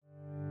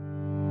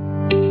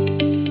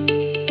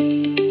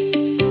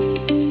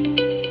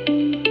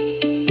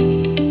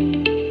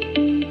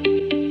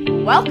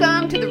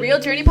Welcome to the Real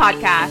Journey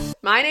Podcast.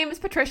 My name is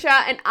Patricia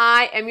and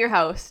I am your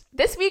host.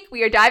 This week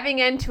we are diving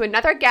into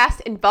another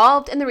guest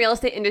involved in the real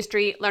estate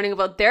industry, learning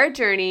about their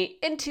journey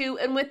into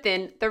and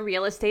within the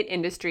real estate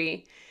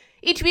industry.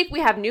 Each week we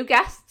have new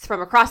guests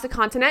from across the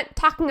continent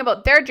talking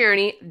about their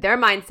journey, their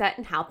mindset,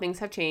 and how things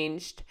have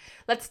changed.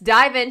 Let's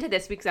dive into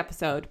this week's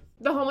episode.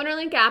 The Homeowner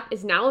Link app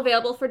is now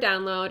available for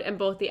download in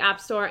both the App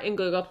Store and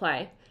Google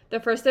Play. The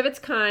first of its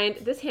kind,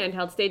 this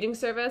handheld staging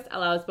service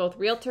allows both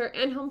realtor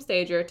and home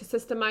stager to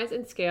systemize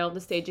and scale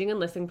the staging and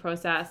listing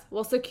process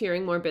while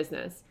securing more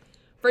business.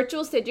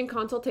 Virtual staging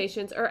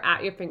consultations are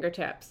at your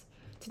fingertips.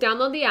 To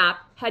download the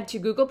app, head to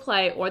Google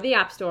Play or the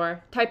App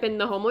Store, type in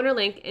the Homeowner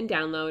Link and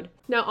download.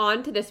 Now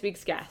on to this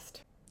week's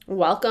guest.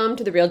 Welcome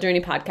to the Real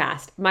Journey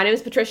Podcast. My name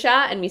is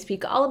Patricia and we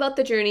speak all about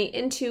the journey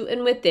into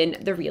and within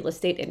the real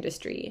estate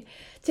industry.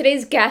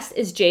 Today's guest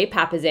is Jay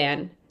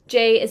Papasan.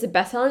 Jay is a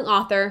best-selling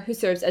author who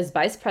serves as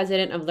Vice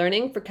President of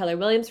Learning for Keller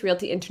Williams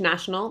Realty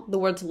International, the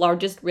world's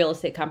largest real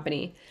estate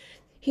company.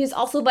 He is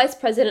also Vice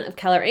President of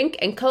Keller Inc.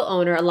 and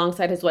co-owner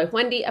alongside his wife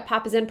Wendy of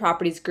Papasan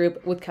Properties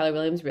Group with Keller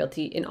Williams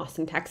Realty in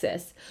Austin,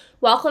 Texas.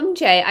 Welcome,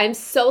 Jay. I'm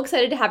so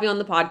excited to have you on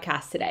the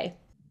podcast today.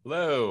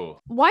 Hello.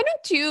 Why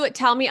don't you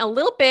tell me a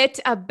little bit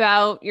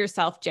about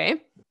yourself,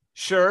 Jay?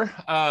 Sure.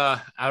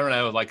 I don't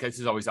know. This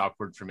is always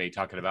awkward for me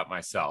talking about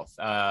myself.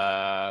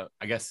 I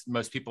guess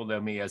most people know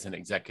me as an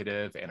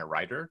executive and a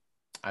writer.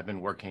 I've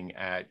been working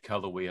at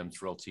Keller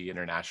Williams Realty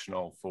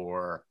International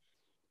for,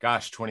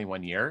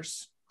 21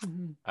 years.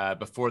 Mm-hmm.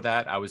 Before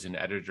that, I was an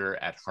editor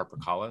at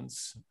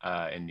HarperCollins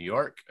in New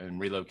York and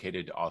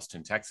relocated to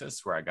Austin,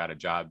 Texas, where I got a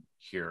job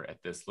here at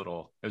it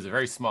was a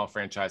very small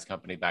franchise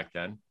company back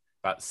then,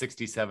 about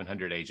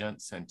 6,700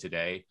 agents. And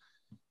today,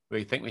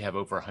 we think we have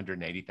over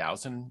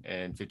 180,000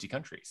 in 50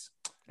 countries.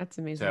 That's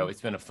amazing. So it's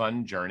been a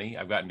fun journey.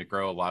 I've gotten to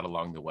grow a lot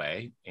along the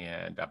way.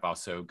 And I've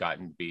also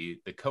gotten to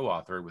be the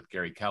co-author with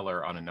Gary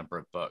Keller on a number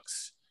of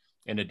books,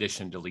 in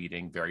addition to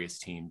leading various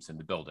teams in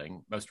the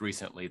building, most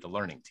recently the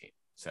learning team.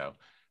 So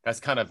that's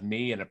kind of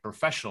me in a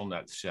professional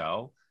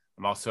nutshell.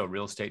 I'm also a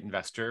real estate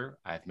investor.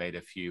 I've made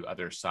a few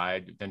other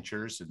side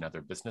ventures in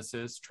other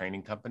businesses,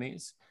 training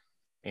companies,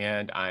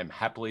 and I'm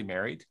happily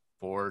married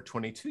for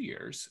 22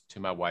 years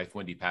to my wife,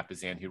 Wendy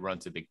Papasan, who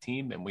runs a big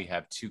team. And we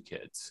have 2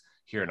 kids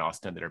here in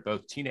Austin that are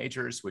both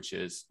teenagers, which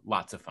is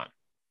lots of fun.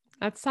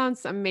 That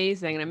sounds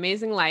amazing, an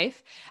amazing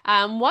life.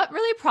 What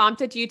really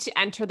prompted you to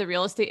enter the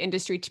real estate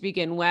industry to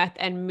begin with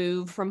and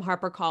move from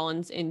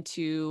HarperCollins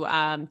into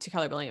to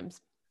Keller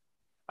Williams?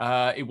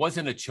 It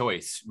wasn't a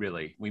choice,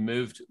 really.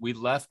 We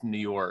left New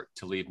York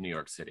to leave New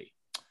York City.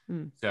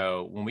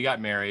 So when we got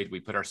married,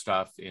 we put our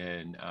stuff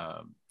in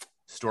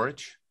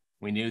storage.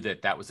 We knew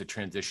that that was a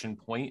transition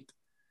point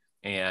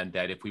and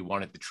that if we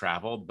wanted to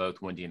travel,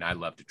 both Wendy and I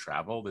love to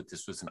travel, that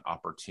this was an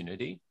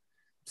opportunity.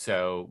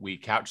 So we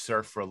couch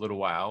surfed for a little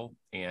while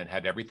and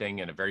had everything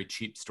in a very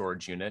cheap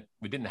storage unit.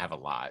 We didn't have a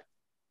lot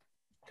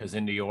because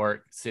in New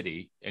York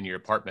City, in your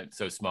apartment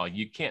so small,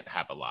 you can't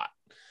have a lot.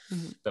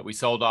 Mm-hmm. But we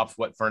sold off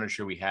what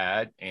furniture we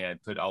had and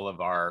put all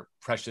of our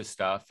precious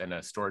stuff in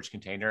a storage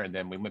container. And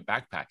then we went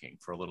backpacking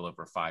for a little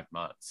over 5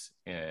 months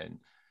in,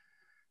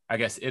 I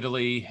guess,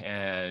 Italy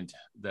and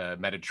the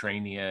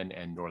Mediterranean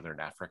and Northern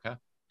Africa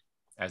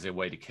as a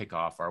way to kick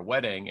off our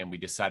wedding. And we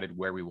decided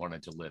where we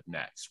wanted to live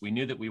next. We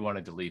knew that we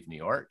wanted to leave New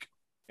York.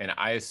 And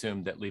I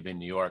assumed that leaving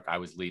New York, I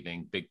was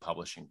leaving big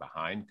publishing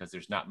behind because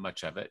there's not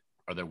much of it,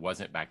 or there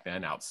wasn't back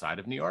then outside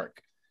of New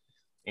York.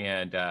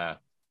 And I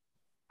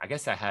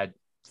guess I had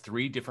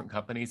 3 different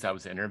companies I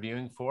was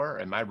interviewing for.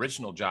 And my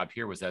original job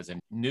here was as a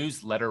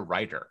newsletter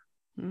writer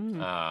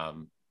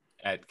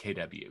at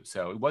KW.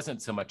 So it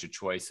wasn't so much a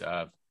choice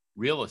of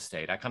real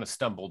estate. I kind of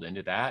stumbled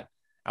into that.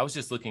 I was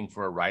just looking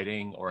for a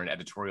writing or an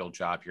editorial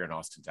job here in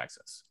Austin,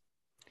 Texas.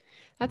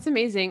 That's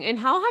amazing. And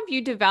how have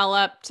you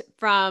developed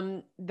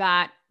from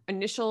that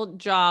initial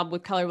job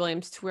with Keller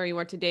Williams to where you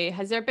are today?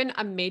 Has there been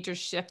a major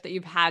shift that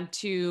you've had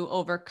to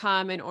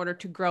overcome in order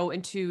to grow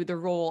into the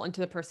role, into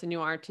the person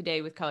you are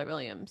today with Keller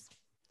Williams?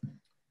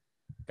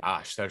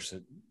 Gosh, there's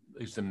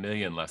a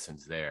million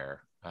lessons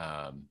there.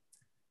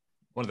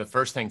 One of the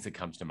first things that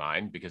comes to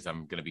mind, because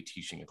I'm going to be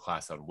teaching a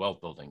class on wealth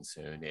building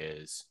soon,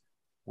 is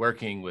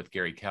working with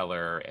Gary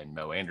Keller and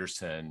Mo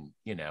Anderson.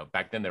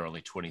 Back then there were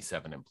only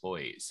 27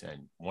 employees,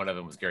 and one of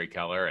them was Gary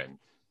Keller, and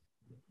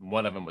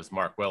one of them was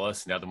Mark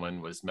Willis, and the other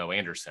one was Mo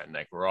Anderson.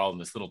 We're all in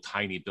this little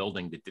tiny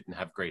building that didn't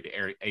have great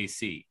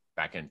AC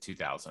back in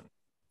 2000.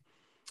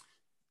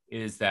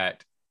 Is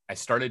that I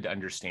started to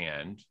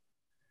understand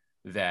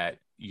that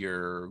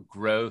your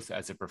growth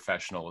as a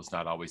professional is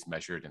not always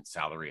measured in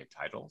salary and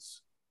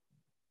titles.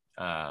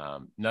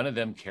 None of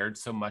them cared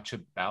so much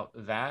about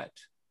that.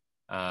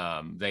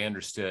 They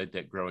understood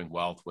that growing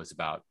wealth was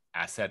about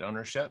asset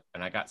ownership.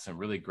 And I got some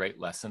really great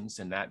lessons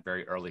in that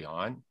very early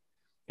on.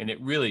 And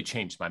it really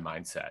changed my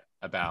mindset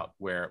about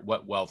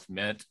what wealth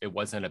meant. It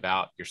wasn't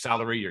about your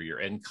salary or your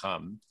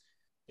income.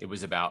 It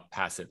was about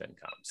passive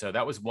income. So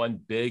that was one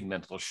big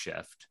mental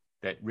shift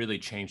that really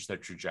changed the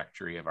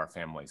trajectory of our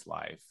family's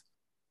life.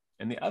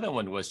 And the other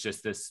one was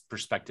just this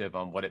perspective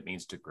on what it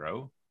means to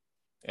grow.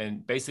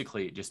 And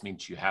basically, it just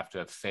means you have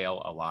to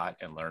fail a lot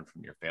and learn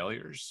from your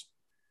failures.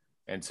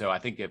 And so I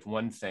think if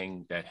one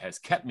thing that has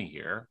kept me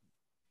here,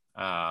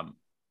 I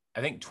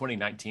think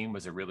 2019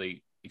 was a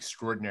really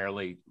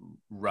extraordinarily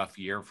rough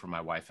year for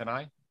my wife and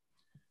I.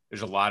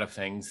 There's a lot of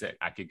things that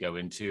I could go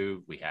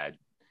into. We had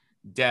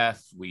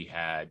death, we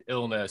had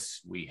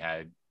illness, we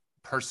had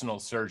personal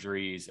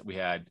surgeries, we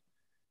had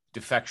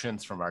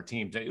defections from our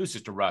teams. It was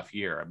just a rough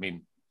year. I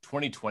mean,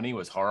 2020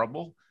 was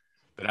horrible,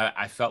 but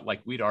I felt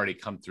like we'd already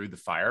come through the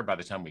fire by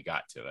the time we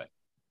got to it.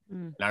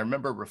 And I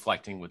remember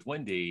reflecting with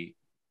Wendy,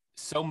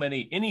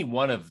 any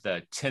one of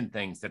the 10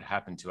 things that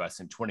happened to us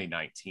in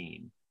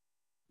 2019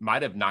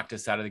 might have knocked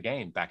us out of the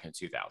game back in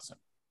 2000.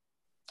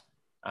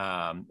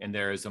 And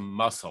there is a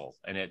muscle,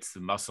 and it's the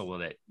muscle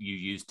that you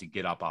use to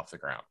get up off the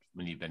ground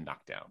when you've been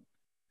knocked down.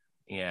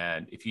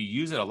 And if you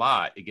use it a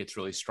lot, it gets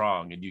really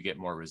strong and you get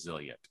more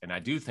resilient. And I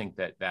do think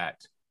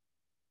that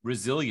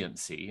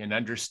resiliency and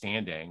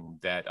understanding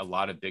that a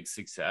lot of big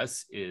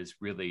success is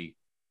really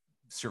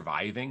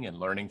surviving and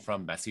learning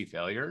from messy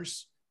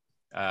failures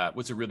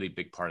was a really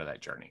big part of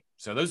that journey.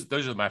 So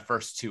those are my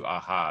first two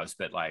ahas,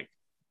 but like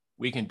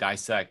we can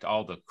dissect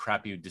all the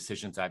crappy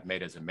decisions I've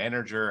made as a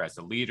manager, as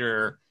a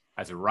leader,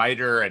 as a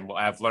writer, and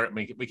I've learned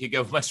we could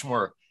go much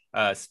more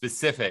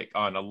specific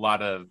on a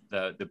lot of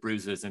the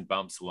bruises and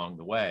bumps along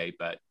the way.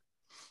 But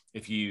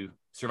if you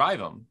survive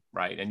them,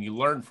 right, and you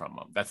learn from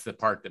them, that's the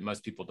part that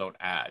most people don't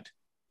add.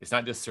 It's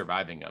not just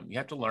surviving them. You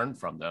have to learn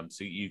from them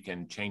so you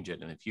can change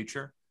it in the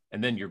future,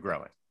 and then you're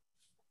growing.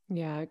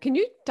 Yeah. Can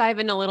you dive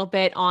in a little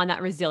bit on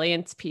that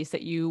resilience piece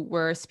that you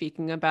were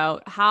speaking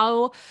about?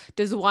 How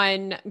does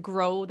one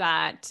grow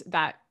that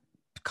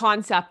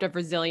concept of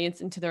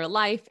resilience into their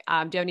life? Do you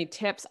have any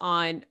tips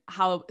on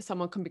how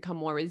someone can become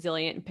more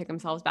resilient and pick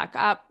themselves back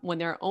up when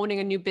they're owning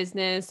a new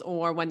business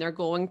or when they're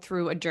going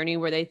through a journey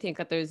where they think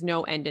that there's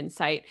no end in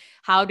sight?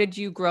 How did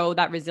you grow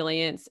that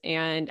resilience,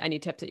 and any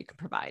tips that you can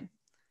provide?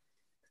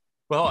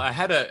 Well, I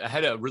had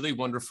a really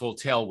wonderful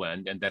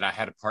tailwind, and that I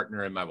had a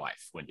partner in my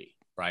wife, Wendy.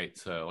 Right.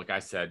 So like I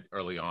said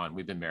early on,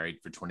 we've been married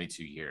for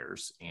 22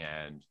 years,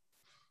 and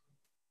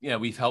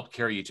we've helped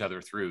carry each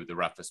other through the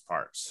roughest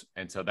parts.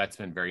 And so that's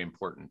been very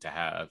important to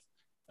have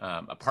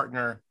a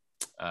partner,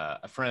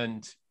 a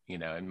friend,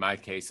 in my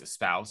case, a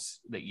spouse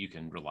that you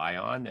can rely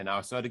on. And I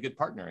also had a good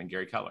partner in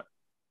Gary Keller.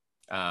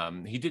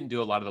 He didn't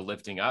do a lot of the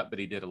lifting up, but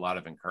he did a lot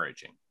of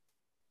encouraging.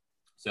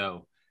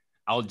 So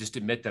I'll just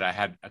admit that I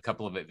had a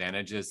couple of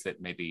advantages that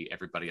maybe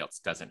everybody else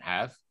doesn't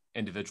have,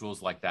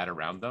 individuals like that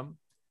around them.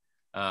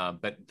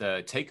 But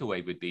the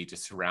takeaway would be to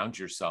surround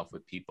yourself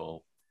with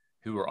people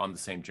who are on the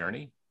same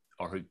journey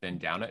or who've been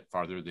down it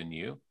farther than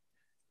you,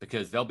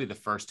 because they'll be the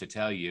first to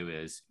tell you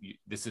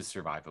this is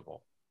survivable.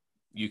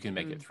 You can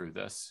make it through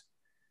this.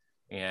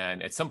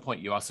 And at some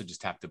point, you also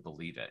just have to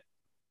believe it.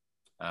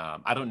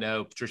 I don't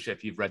know, Patricia,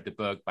 if you've read the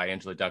book by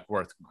Angela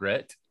Duckworth,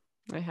 Grit.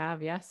 I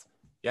have, yes.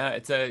 Yeah,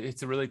 it's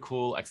a really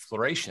cool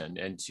exploration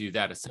into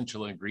that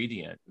essential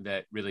ingredient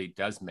that really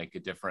does make a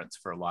difference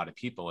for a lot of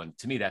people. And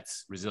to me,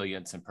 that's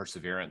resilience and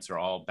perseverance are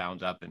all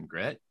bound up in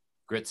grit.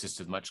 Grit's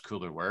just a much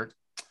cooler word.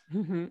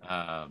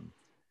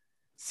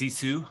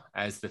 Sisu,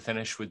 as the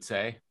Finnish would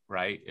say,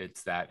 right?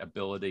 It's that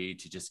ability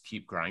to just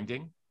keep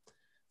grinding.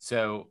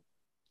 So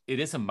it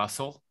is a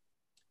muscle.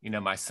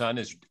 My son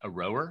is a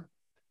rower,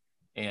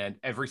 and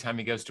every time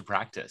he goes to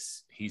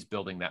practice, he's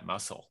building that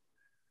muscle.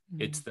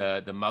 It's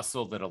the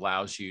muscle that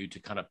allows you to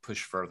kind of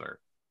push further.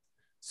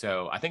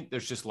 So I think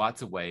there's just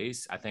lots of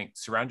ways. I think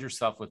surround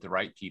yourself with the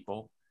right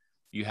people.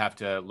 You have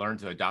to learn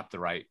to adopt the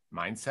right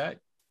mindset,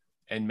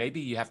 and maybe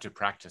you have to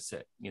practice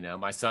it.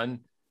 My son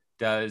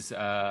does,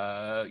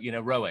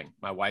 rowing.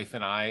 My wife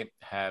and I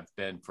have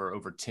been for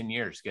over 10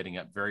 years getting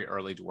up very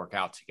early to work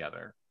out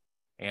together.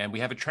 And we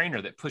have a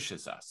trainer that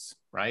pushes us,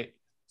 right?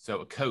 So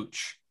a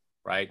coach,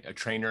 right? A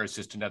trainer is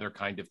just another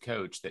kind of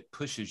coach that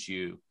pushes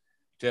you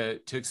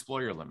to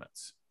explore your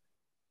limits.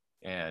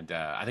 And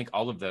I think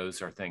all of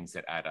those are things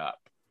that add up.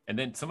 And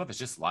then some of it's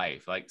just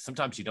life. Like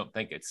sometimes you don't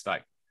think it's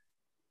like,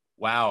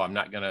 wow, I'm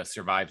not going to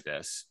survive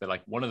this. But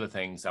like one of the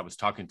things I was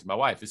talking to my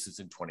wife, this is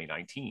in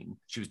 2019,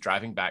 she was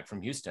driving back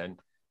from Houston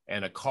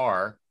and a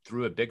car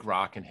threw a big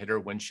rock and hit her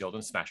windshield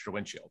and smashed her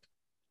windshield.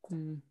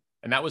 And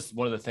that was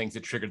one of the things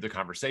that triggered the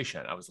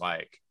conversation. I was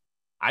like,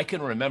 I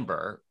can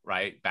remember,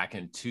 right, back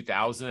in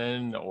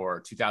 2000 or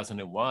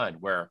 2001,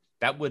 where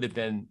that would have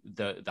been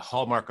the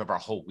hallmark of our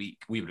whole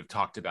week. We would have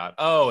talked about,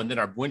 and then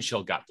our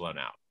windshield got blown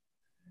out.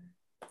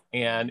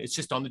 And it's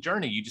just on the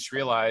journey, you just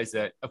realize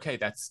that, okay,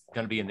 that's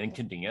going to be an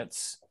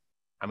inconvenience.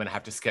 I'm going to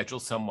have to schedule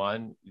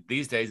someone.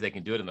 These days, they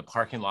can do it in the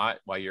parking lot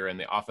while you're in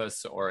the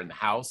office or in the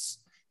house.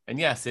 And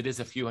yes, it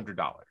is a few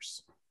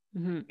 $100s.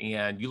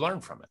 And you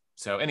learn from it.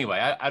 So anyway,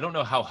 I don't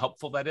know how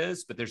helpful that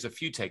is, but there's a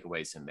few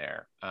takeaways in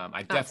there.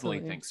 I definitely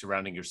think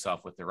surrounding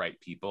yourself with the right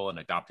people and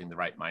adopting the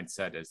right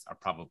mindset are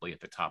probably at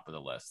the top of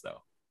the list,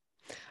 though.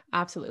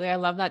 Absolutely. I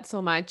love that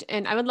so much.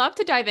 And I would love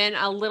to dive in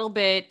a little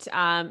bit,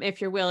 if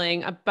you're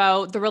willing,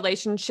 about the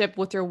relationship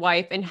with your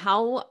wife and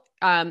how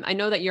I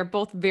know that you're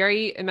both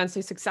very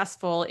immensely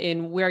successful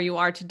in where you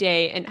are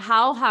today. And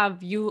how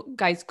have you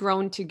guys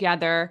grown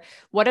together?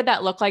 What did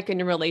that look like in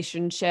your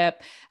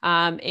relationship?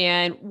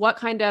 And what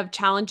kind of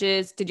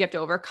challenges did you have to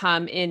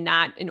overcome in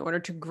that in order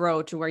to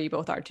grow to where you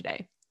both are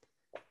today?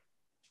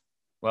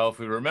 Well, if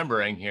we're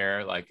remembering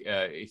here, like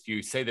if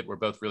you say that we're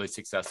both really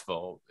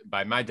successful,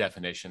 by my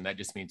definition, that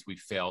just means we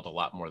failed a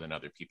lot more than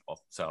other people.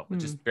 So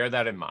just bear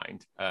that in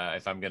mind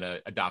if I'm going to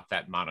adopt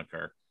that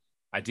moniker.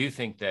 I do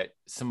think that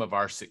some of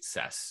our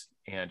success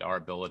and our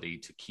ability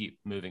to keep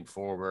moving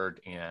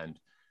forward and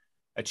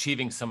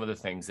achieving some of the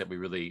things that we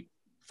really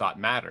thought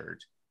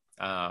mattered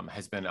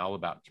has been all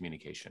about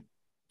communication.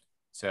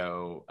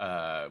 So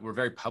we're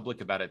very public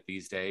about it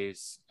these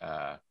days.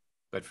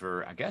 But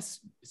for, I guess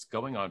it's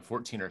going on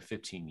 14 or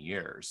 15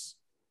 years,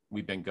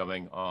 we've been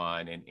going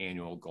on an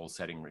annual goal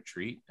setting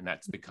retreat, and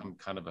that's become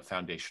kind of a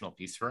foundational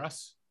piece for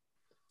us.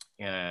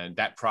 And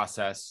that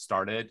process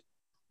started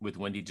with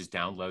Wendy just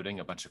downloading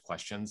a bunch of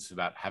questions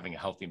about having a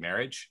healthy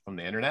marriage from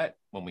the internet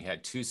when we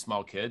had two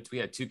small kids. We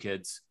had two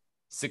kids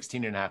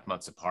 16 and a half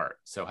months apart.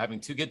 So having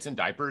two kids in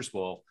diapers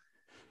will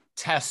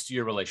test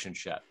your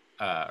relationship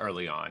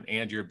early on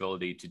and your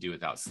ability to do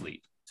without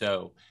sleep.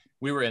 So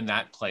we were in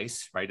that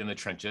place, right in the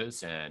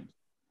trenches, and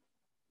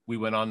we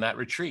went on that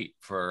retreat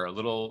for a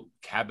little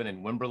cabin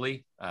in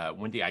Wimberley.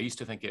 Wendy, I used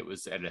to think it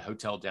was at a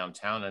hotel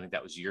downtown. I think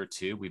that was year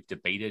 2. We've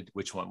debated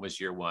which one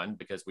was year 1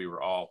 because we were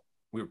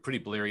pretty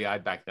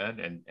bleary-eyed back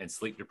then and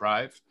sleep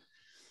deprived.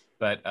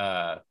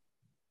 But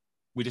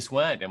we just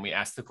went and we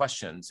asked the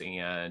questions,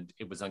 and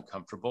it was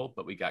uncomfortable,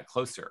 but we got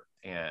closer.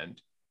 And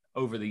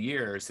over the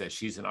years, as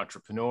she's an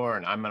entrepreneur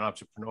and I'm an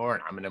entrepreneur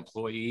and I'm an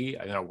employee,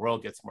 and our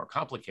world gets more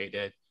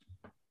complicated,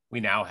 we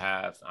now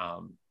have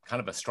kind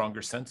of a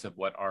stronger sense of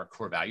what our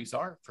core values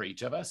are for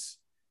each of us.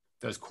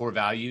 Those core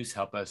values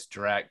help us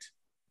direct.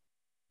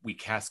 We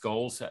cast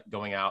goals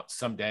going out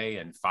someday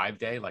and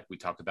 5-day, like we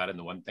talked about in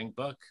the One Thing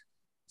book.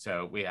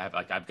 So we have,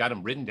 like, I've got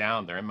them written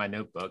down. They're in my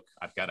notebook.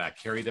 I've got to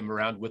carry them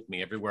around with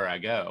me everywhere I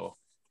go.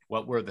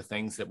 What were the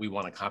things that we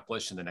want to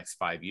accomplish in the next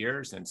 5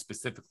 years? And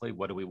specifically,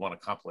 what do we want to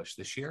accomplish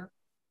this year?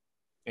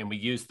 And we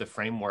use the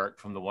framework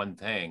from the One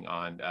Thing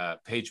on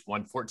page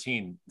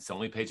 114. It's the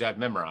only page I've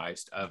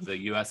memorized of the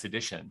US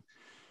edition.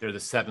 They're the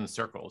 7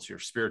 circles: your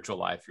spiritual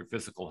life, your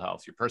physical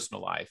health, your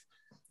personal life.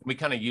 And we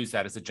kind of use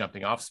that as a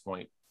jumping off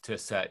point to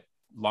set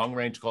long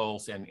range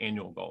goals and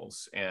annual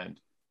goals. And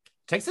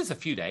it takes us a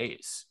few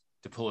days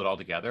to pull it all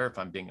together, if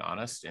I'm being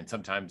honest, and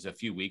sometimes a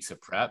few weeks of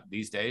prep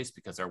these days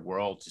because our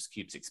world just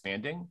keeps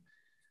expanding.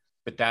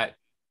 But that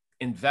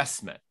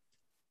investment,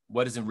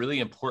 what is really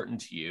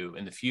important to you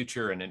in the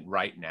future and in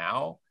right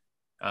now,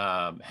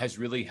 has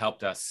really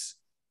helped us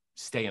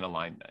stay in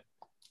alignment.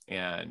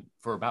 And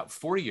for about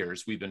 4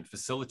 years, we've been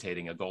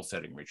facilitating a goal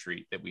setting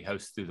retreat that we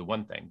host through the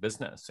One Thing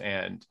business.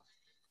 And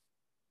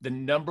the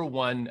number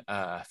one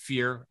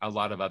fear a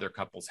lot of other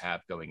couples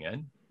have going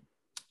in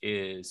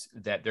is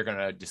that they're going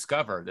to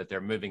discover that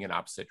they're moving in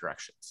opposite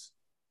directions.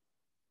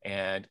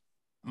 And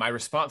my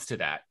response to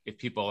that, if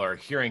people are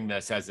hearing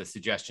this as a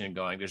suggestion and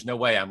going, there's no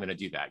way I'm going to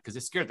do that, because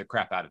it scared the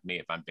crap out of me,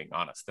 if I'm being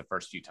honest, the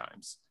first few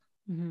times,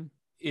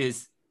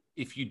 is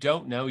if you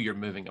don't know you're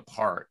moving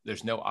apart,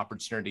 there's no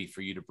opportunity for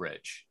you to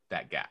bridge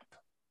that gap.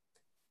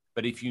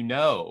 But if you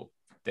know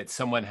that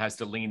someone has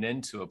to lean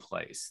into a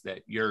place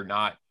that you're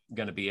not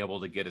going to be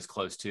able to get as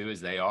close to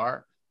as they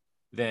are,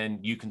 then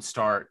you can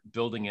start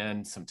building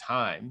in some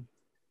time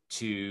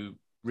to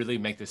really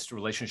make this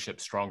relationship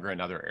stronger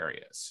in other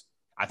areas.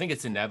 I think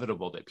it's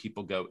inevitable that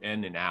people go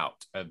in and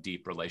out of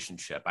deep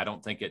relationship. I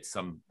don't think it's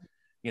some,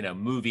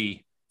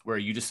 movie where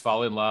you just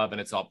fall in love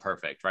and it's all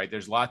perfect, right?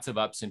 There's lots of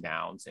ups and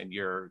downs, and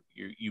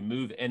you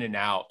move in and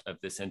out of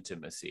this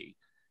intimacy.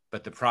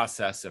 But the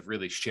process of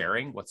really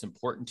sharing what's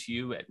important to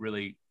you at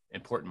really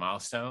important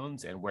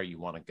milestones and where you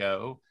want to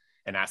go,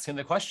 and asking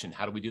the question,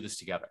 how do we do this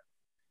together?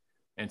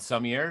 In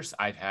some years,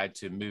 I've had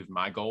to move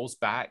my goals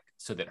back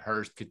so that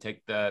hers could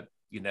take the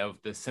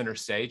center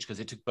stage, because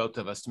it took both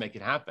of us to make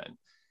it happen,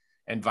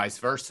 and vice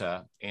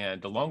versa.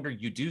 And the longer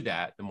you do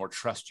that, the more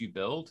trust you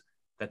build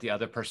that the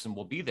other person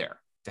will be there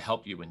to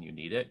help you when you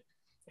need it.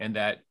 And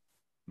that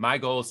my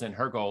goals and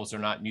her goals are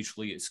not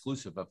mutually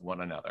exclusive of one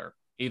another,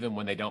 even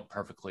when they don't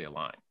perfectly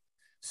align.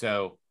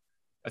 So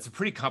that's a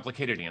pretty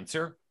complicated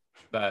answer,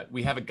 but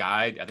we have a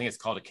guide. I think it's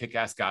called a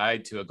Kick-Ass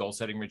Guide to a Goal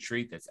Setting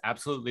Retreat that's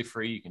absolutely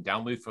free. You can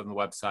download from the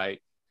website,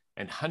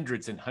 and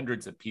hundreds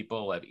of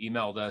people have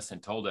emailed us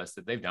and told us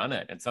that they've done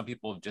it. And some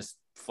people have just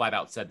flat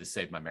out said, to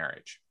save my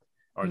marriage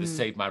or to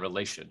save my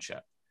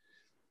relationship,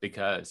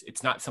 because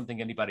it's not something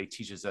anybody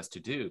teaches us to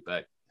do.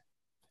 But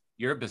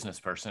you're a business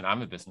person,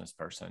 I'm a business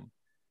person.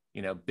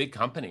 Big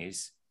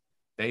companies,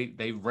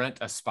 they rent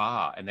a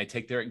spa and they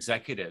take their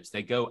executives,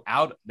 they go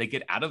out, they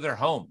get out of their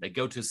home, they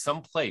go to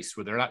some place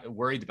where they're not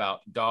worried about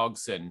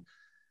dogs and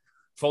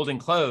folding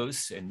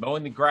clothes and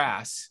mowing the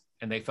grass,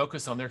 and they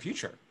focus on their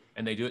future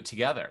and they do it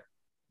together.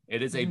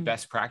 It is a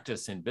best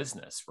practice in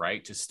business,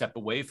 right? To step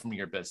away from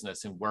your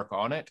business and work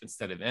on it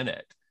instead of in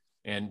it.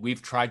 And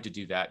we've tried to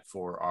do that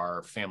for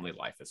our family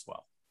life as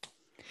well.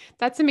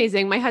 That's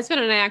amazing. My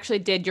husband and I actually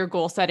did your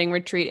goal setting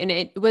retreat, and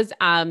it was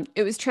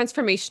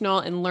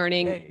transformational in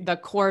learning Yay. the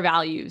core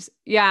values.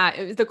 Yeah,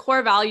 it was the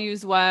core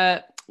values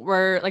what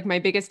were like my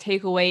biggest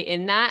takeaway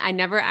in that. I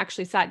never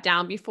actually sat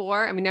down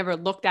before and we never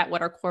looked at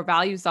what our core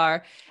values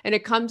are. And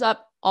it comes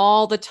up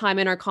all the time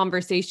in our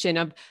conversation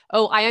of,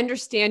 oh, I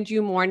understand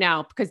you more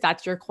now because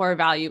that's your core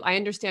value. I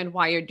understand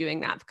why you're doing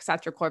that because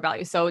that's your core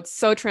value. So it's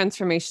so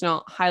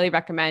transformational. Highly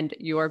recommend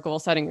your goal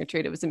setting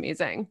retreat. It was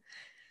amazing.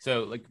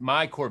 So, like,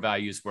 my core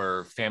values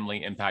were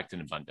family, impact,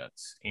 and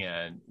abundance.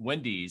 And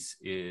Wendy's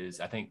is,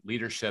 I think,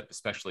 leadership,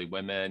 especially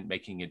women,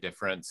 making a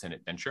difference and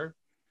adventure.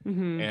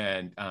 Mm-hmm.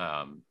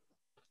 And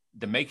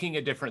the making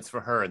a difference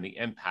for her and the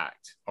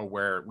impact are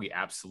where we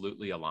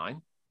absolutely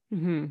align.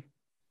 Mm-hmm.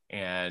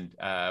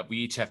 And we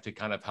each have to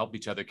kind of help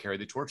each other carry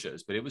the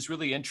torches. But it was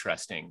really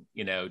interesting,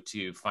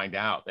 to find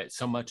out that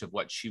so much of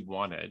what she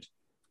wanted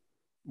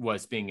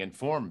was being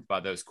informed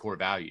by those core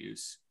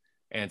values.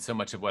 And so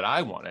much of what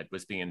I wanted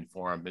was being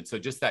informed. And so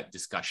just that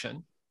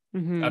discussion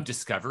Mm-hmm. of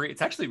discovery,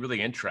 it's actually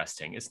really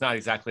interesting. It's not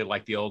exactly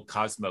like the old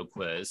Cosmo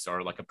quiz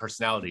or like a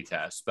personality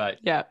test, but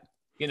Yeah.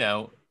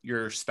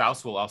 your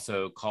spouse will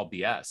also call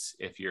BS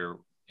if you're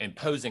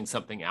imposing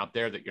something out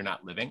there that you're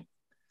not living.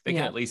 They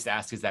can Yeah. at least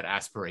ask, is that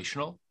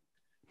aspirational?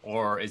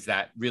 Or is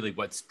that really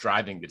what's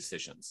driving the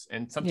decisions?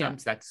 And Yeah.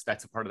 sometimes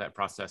that's a part of that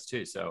process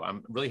too. So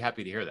I'm really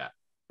happy to hear that.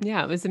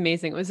 Yeah. It was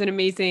amazing. It was an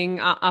amazing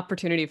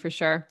opportunity for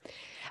sure.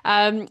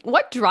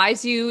 What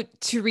drives you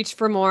to reach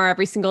for more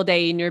every single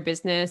day in your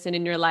business and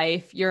in your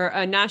life? You're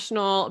a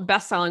national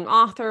best-selling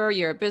author,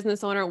 you're a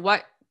business owner.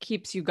 What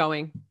keeps you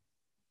going?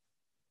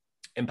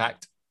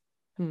 Impact.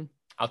 Hmm.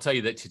 I'll tell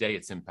you that today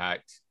it's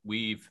impact.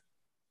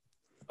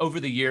 Over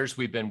the years,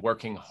 we've been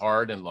working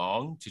hard and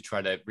long to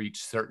try to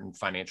reach certain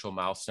financial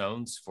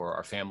milestones for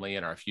our family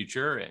and our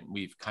future. And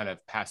we've kind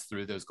of passed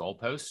through those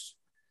goalposts,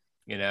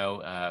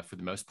 for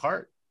the most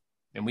part.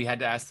 And we had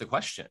to ask the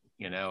question,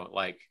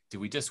 like, do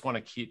we just want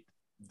to keep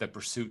the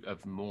pursuit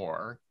of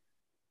more?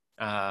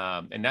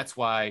 And that's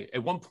why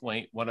at one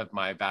point, one of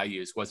my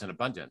values wasn't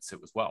abundance,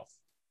 it was wealth.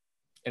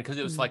 And because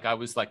it was Hmm.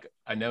 like,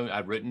 I know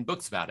I've written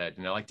books about it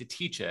and I like to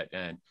teach it.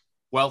 And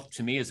wealth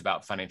to me is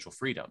about financial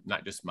freedom,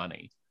 not just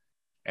money.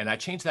 And I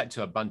changed that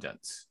to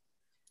abundance.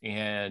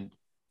 And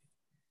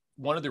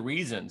one of the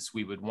reasons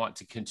we would want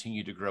to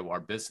continue to grow our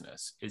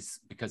business is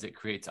because it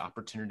creates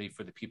opportunity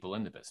for the people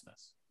in the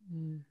business.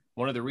 Hmm.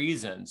 One of the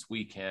reasons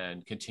we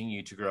can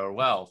continue to grow our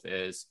wealth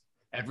is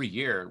every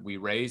year we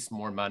raise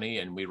more money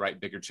and we write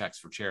bigger checks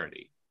for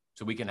charity.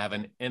 So we can have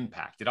an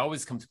impact. It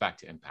always comes back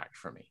to impact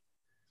for me.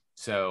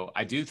 So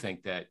I do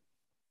think that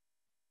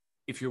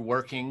if you're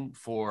working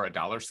for a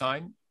dollar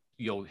sign,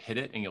 you'll hit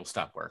it and you'll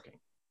stop working.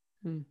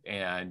 Hmm.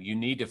 And you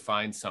need to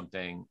find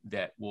something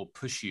that will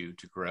push you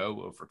to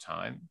grow over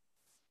time.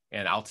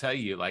 And I'll tell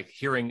you, like,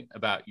 hearing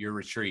about your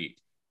retreat,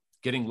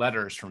 getting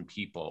letters from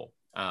people,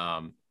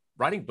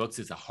 writing books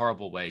is a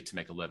horrible way to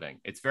make a living.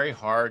 It's very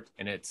hard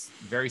and it's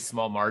very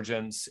small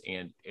margins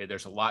and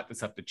there's a lot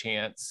that's up to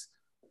chance,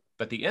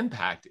 but the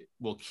impact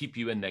will keep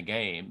you in the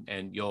game.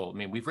 And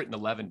we've written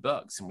 11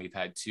 books and we've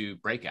had 2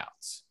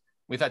 breakouts.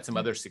 We've had some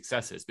other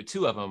successes, but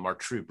 2 of them are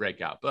true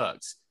breakout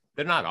books.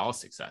 They're not all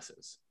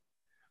successes.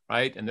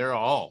 Right. And they're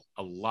all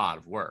a lot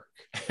of work.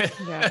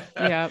 Yeah.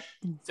 Yeah.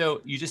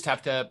 So you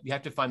have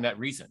to find that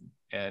reason.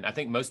 And I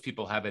think most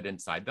people have it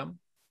inside them.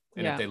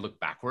 And if Yeah. they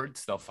look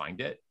backwards, they'll find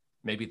it.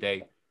 Maybe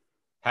they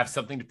have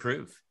something to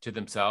prove to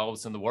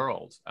themselves and the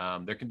world.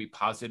 There can be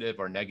positive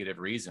or negative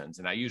reasons.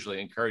 And I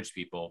usually encourage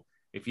people,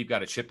 if you've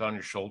got a chip on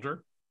your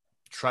shoulder,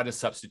 try to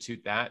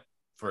substitute that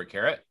for a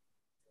carrot,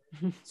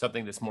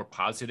 something that's more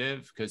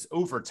positive, because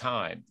over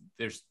time,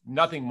 there's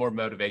nothing more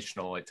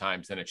motivational at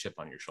times than a chip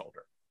on your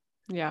shoulder.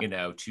 Yeah.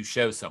 To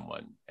show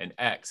someone an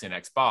ex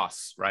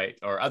boss, right?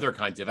 Or other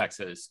kinds of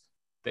exes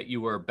that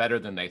you were better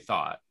than they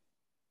thought.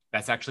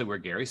 That's actually where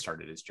Gary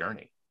started his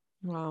journey.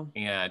 Wow.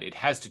 And it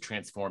has to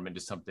transform into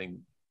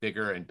something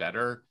bigger and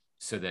better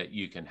so that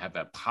you can have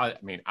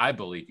I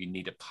believe you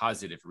need a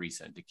positive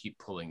reason to keep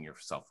pulling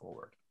yourself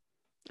forward.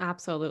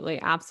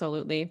 Absolutely.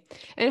 Absolutely.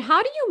 And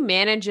how do you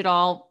manage it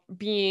all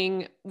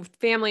being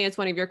family is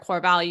one of your core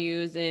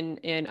values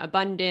in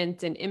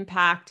abundance and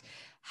impact?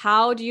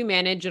 How do you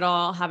manage it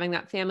all, having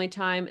that family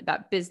time,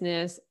 that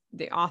business,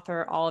 the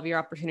author, all of your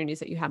opportunities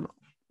that you have,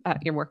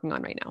 you're working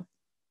on right now?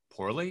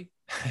 Poorly?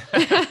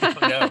 I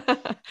don't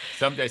know.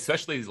 Someday,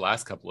 especially these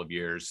last couple of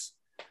years,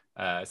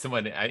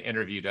 someone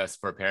interviewed us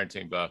for a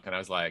parenting book. And I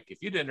was like,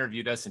 if you'd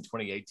interviewed us in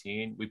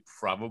 2018, we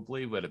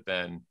probably would have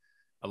been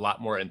a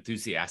lot more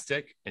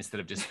enthusiastic instead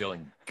of just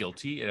feeling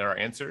guilty in our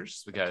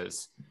answers,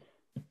 because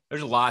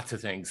there's lots of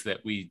things that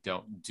we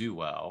don't do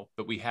well,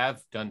 but we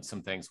have done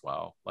some things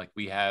well. Like,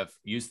 we have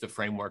used the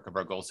framework of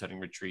our goal setting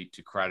retreat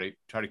to try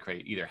to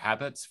create either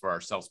habits for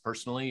ourselves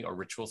personally or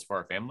rituals for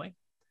our family.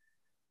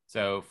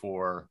 So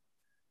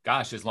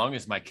as long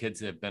as my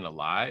kids have been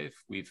alive,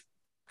 we've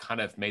kind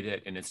of made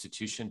it an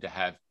institution to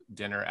have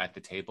dinner at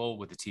the table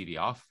with the TV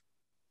off.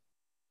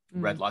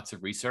 Read lots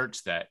of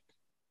research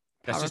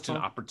that's just an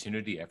Powerful.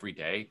 opportunity every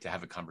day to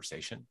have a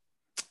conversation.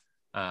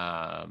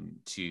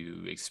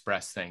 to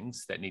express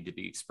things that need to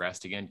be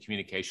expressed. Again,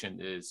 communication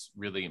is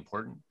really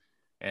important.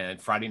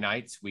 And Friday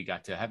nights, we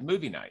got to have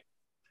movie night.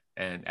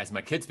 And as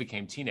my kids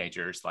became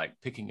teenagers, like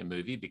picking a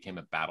movie became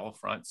a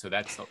battlefront. So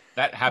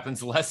that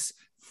happens less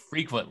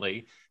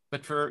frequently.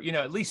 But for,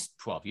 at least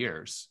 12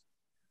 years,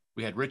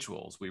 we had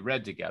rituals. We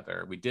read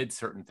together. We did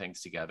certain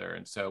things together.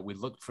 And so we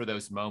looked for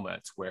those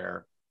moments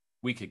where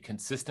we could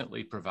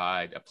consistently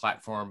provide a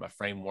platform, a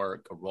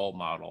framework, a role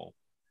model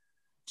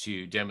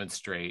to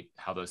demonstrate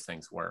how those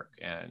things work.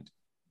 And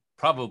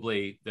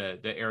probably the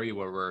area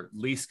where we're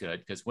least good,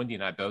 because Wendy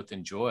and I both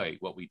enjoy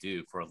what we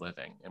do for a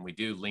living, and we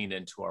do lean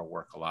into our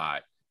work a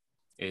lot,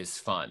 is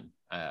fun.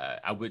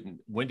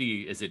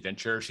 Wendy is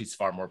adventure. She's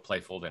far more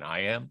playful than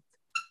I am.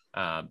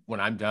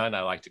 When I'm done,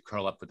 I like to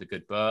curl up with a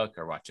good book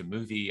or watch a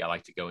movie. I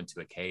like to go into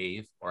a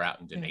cave or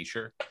out into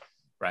nature,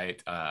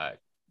 right?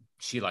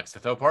 She likes to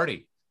throw a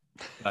party,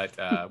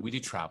 but we do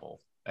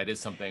travel. That is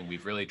something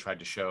we've really tried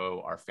to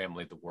show our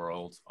family the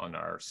world on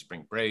our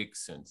spring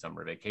breaks and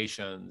summer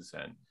vacations.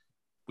 And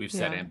we've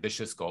set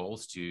ambitious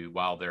goals to,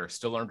 while they're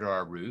still under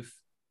our roof,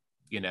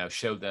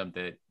 show them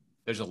that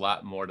there's a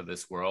lot more to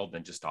this world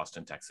than just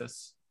Austin,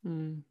 Texas.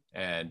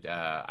 And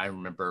I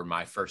remember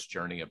my first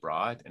journey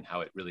abroad and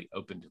how it really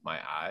opened my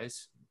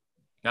eyes,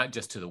 not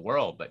just to the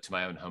world, but to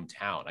my own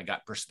hometown. I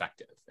got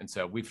perspective. And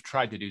so we've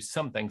tried to do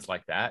some things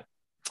like that.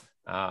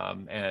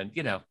 And,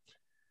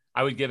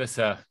 I would give us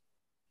an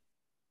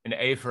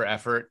A for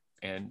effort.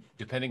 And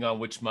depending on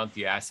which month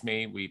you ask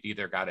me, we've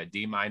either got a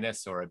D-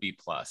 or a B+.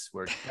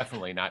 We're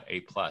definitely not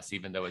A+,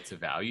 even though it's a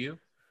value.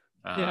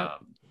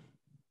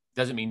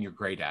 Doesn't mean you're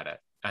great at it.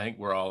 I think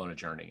we're all on a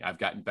journey. I've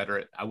gotten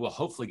better. I will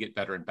hopefully get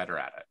better and better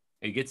at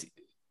it.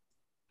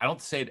 I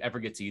don't say it ever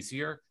gets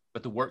easier,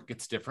 but the work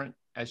gets different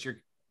as your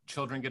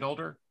children get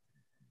older.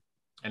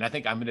 And I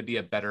think I'm going to be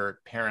a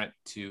better parent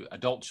to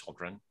adult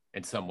children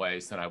in some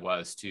ways than I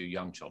was to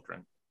young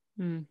children.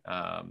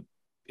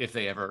 If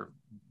they ever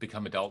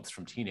become adults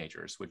from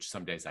teenagers, which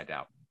some days I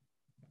doubt.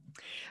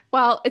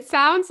 Well, it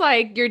sounds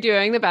like you're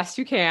doing the best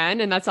you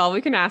can, and that's all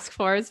we can ask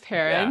for as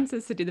parents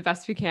is to do the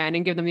best we can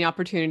and give them the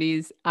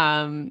opportunities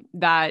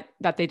that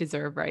they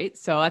deserve, right?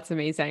 So that's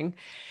amazing.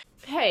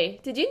 Hey,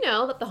 did you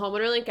know that the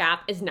Homeowner Link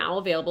app is now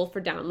available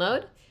for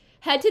download?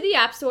 Head to the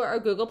App Store or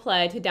Google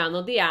Play to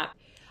download the app.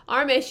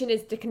 Our mission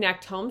is to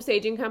connect home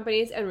staging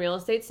companies and real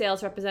estate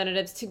sales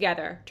representatives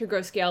together to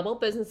grow scalable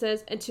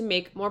businesses and to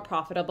make more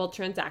profitable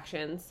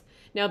transactions.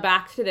 Now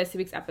back to this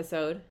week's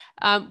episode.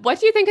 What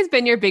do you think has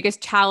been your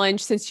biggest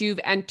challenge since you've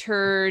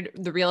entered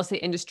the real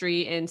estate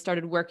industry and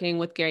started working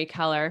with Gary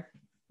Keller?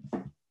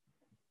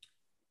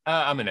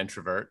 I'm an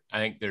introvert. I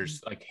think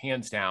there's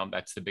hands down,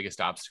 that's the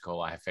biggest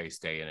obstacle I have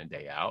faced day in and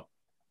day out,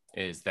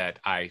 is that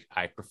I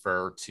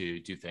prefer to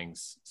do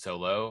things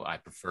solo. I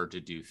prefer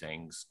to do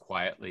things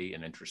quietly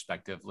and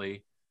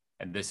introspectively.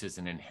 And this is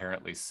an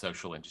inherently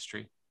social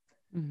industry.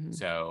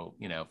 So,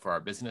 for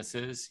our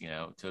businesses,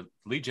 to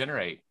lead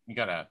generate, you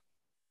gotta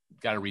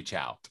reach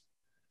out.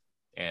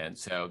 And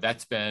so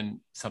that's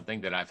been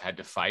something that I've had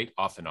to fight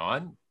off and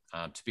on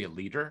to be a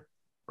leader,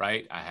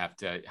 right? I had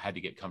to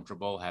get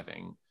comfortable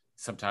having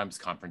sometimes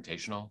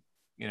confrontational,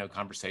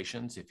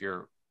 conversations. If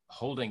your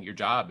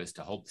job is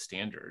to hold the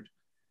standard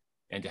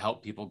and to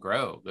help people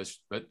grow,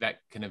 but that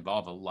can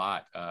involve a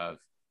lot of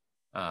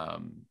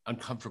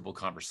uncomfortable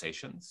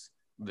conversations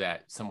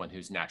that someone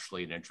who's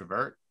naturally an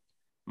introvert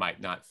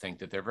might not think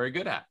that they're very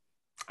good at.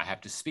 I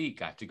have to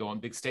speak. I have to go on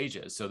big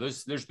stages. So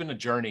there's been a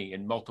journey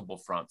in multiple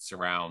fronts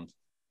around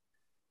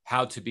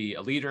how to be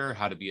a leader,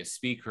 how to be a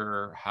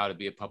speaker, how to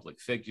be a public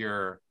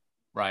figure,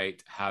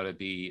 right? How to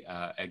be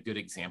a good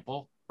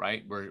example,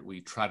 right? Where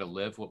we try to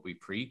live what we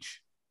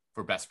preach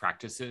for best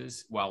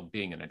practices while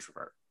being an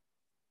introvert.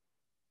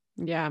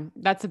 Yeah,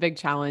 that's a big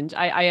challenge.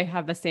 I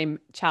have the same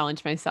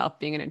challenge myself,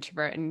 being an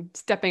introvert and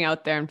stepping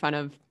out there in front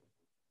of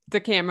the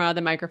camera,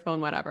 the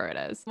microphone, whatever it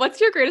is. What's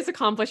your greatest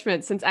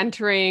accomplishment since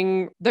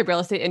entering the real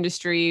estate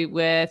industry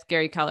with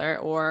Gary Keller,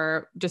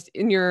 or just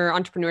in your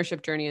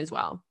entrepreneurship journey as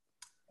well?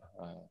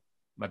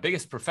 My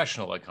biggest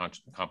professional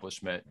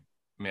accomplishment,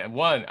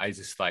 I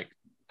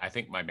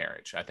think my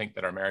marriage. I think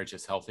that our marriage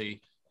is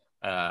healthy.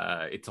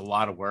 It's a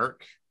lot of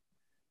work.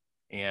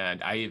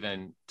 And I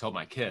even told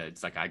my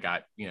kids, I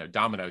got,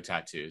 domino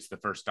tattoos, the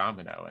first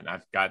domino, and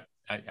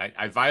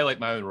I violate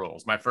my own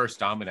rules. My first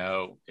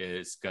domino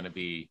is going to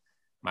be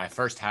my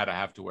first hat I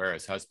have to wear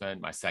as husband,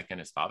 my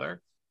second as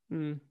father.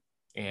 And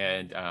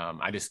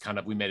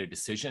we made a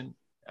decision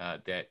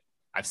that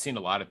I've seen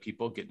a lot of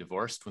people get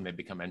divorced when they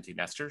become empty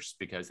nesters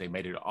because they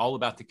made it all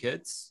about the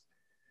kids.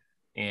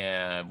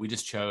 And we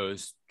just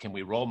chose, can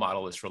we role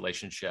model this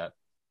relationship?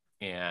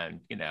 And,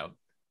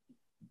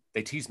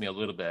 they tease me a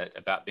little bit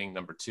about being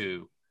number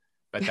two,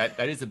 but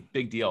that is a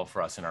big deal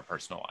for us in our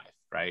personal life,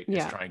 right?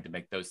 Yeah. It's trying to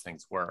make those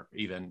things work,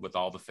 even with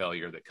all the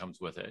failure that comes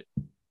with it.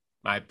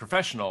 My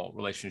professional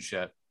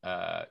relationship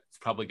is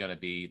probably going to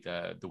be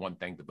the one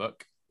thing, the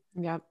book.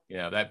 Yeah.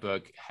 That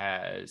book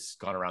has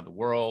gone around the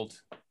world.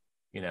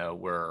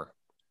 We're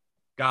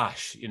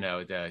gosh,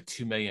 the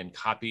 2 million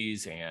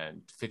copies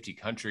and 50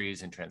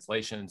 countries and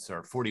translations,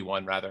 or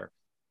 41 rather.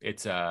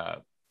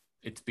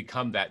 It's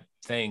become that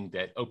thing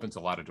that opens a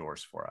lot of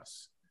doors for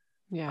us.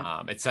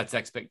 Yeah. It sets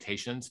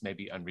expectations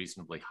maybe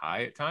unreasonably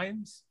high at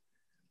times,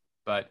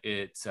 but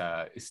it's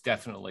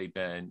definitely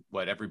been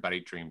what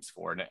everybody dreams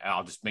for. And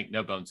I'll just make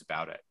no bones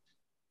about it.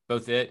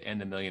 Both it and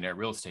The Millionaire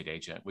Real Estate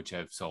Agent, which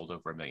have sold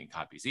over 1 million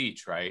copies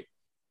each, right?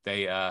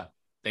 They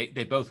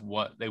both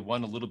won. They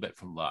won a little bit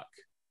from luck,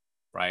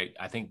 right?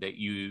 I think that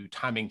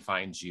timing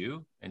finds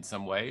you in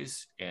some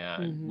ways,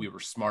 and we were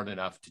smart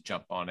enough to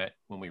jump on it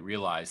when we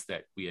realized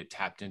that we had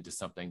tapped into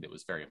something that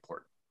was very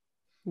important.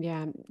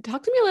 Yeah.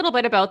 Talk to me a little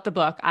bit about the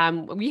book.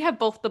 We have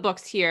both the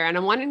books here, and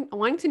I'm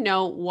wanting to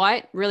know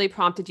what really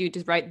prompted you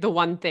to write The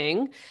One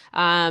Thing,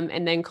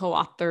 and then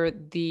co-author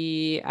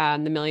the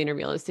Millionaire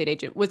Real Estate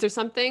Agent. Was there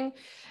something?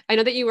 I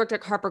know that you worked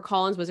at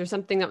HarperCollins. Was there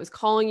something that was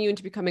calling you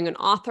into becoming an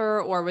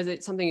author, or was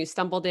it something you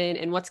stumbled in?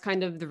 And what's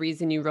kind of the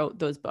reason you wrote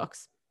those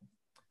books?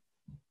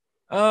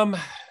 So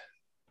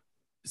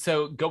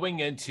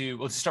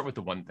let's start with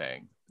The One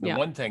Thing. The Yeah.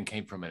 One Thing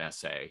came from an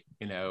essay,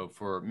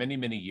 for many,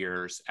 many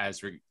years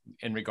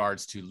in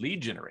regards to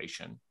lead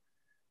generation.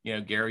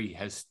 Gary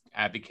has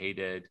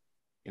advocated,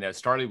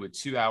 started with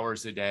 2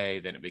 hours a day,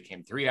 then it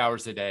became 3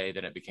 hours a day,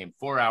 then it became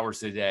 4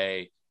 hours a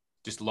day,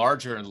 just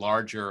larger and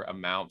larger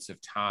amounts of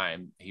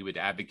time. He would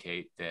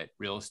advocate that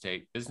real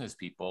estate business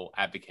people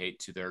advocate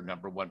to their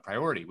number one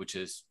priority, which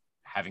is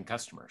having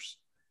customers.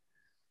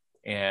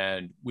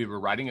 And we were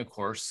writing a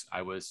course.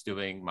 I was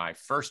doing my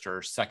first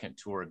or second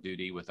tour of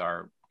duty with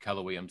our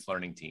Keller Williams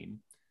learning team.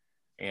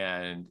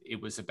 And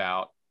it was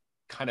about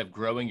kind of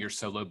growing your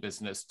solo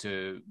business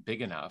to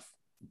big enough.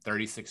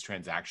 36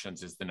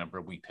 transactions is the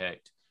number we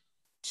picked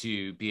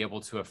to be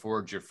able to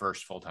afford your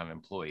first full-time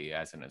employee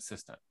as an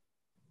assistant.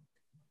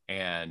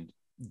 And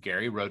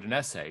Gary wrote an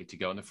essay to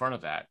go in the front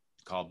of that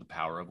called The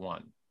Power of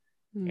One.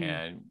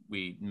 And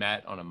we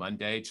met on a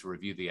Monday to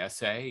review the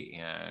essay,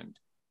 and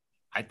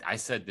I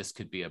said, this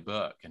could be a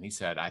book. And he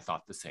said, I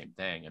thought the same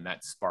thing. And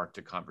that sparked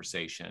a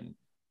conversation,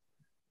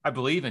 I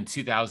believe in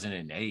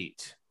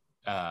 2008,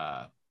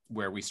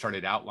 where we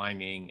started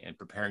outlining and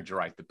preparing to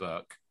write a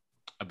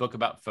book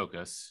about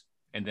focus.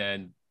 And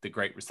then the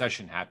Great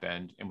Recession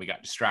happened and we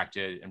got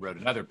distracted and wrote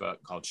another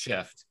book called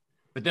Shift,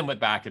 but then went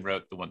back and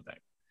wrote The One Thing.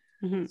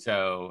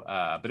 So,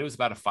 but it was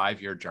about a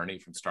 5-year journey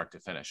from start to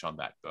finish on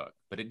that book.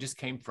 But it just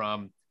came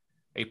from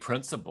a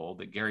principle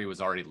that Gary was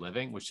already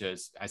living, which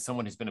is, as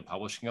someone who's been in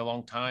publishing a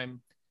long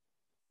time,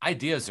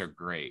 ideas are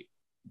great,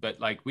 but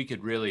I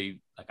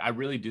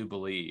really do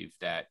believe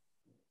that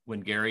when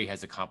Gary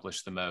has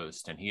accomplished the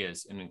most, and he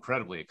is an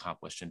incredibly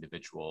accomplished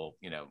individual,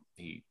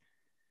 he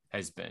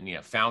has been,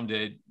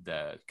 founded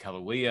the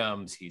Keller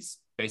Williams. He's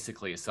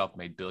basically a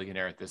self-made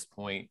billionaire at this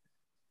point,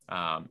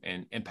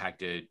 and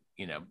impacted,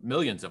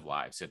 millions of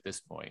lives at this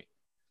point.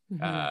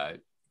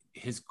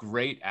 His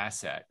great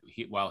asset,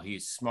 while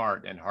he's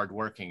smart and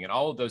hardworking and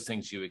all of those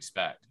things you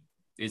expect,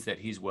 is that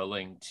he's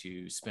willing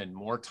to spend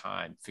more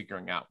time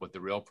figuring out what the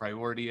real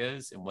priority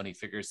is. And when he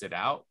figures it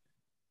out,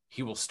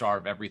 he will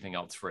starve everything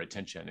else for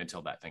attention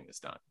until that thing is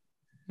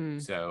done.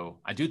 So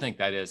I do think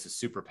that is a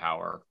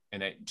superpower,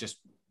 and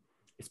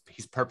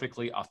he's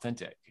perfectly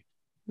authentic.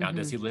 Now,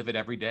 does he live it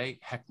every day?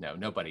 Heck no,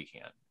 nobody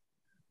can.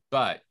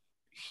 But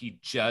he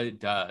just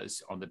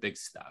does on the big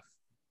stuff.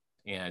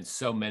 And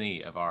so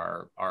many of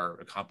our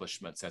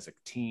accomplishments as a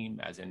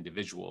team, as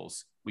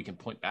individuals, we can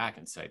point back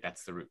and say,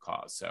 that's the root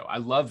cause. So I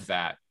love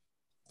that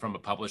from a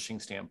publishing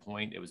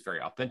standpoint. It was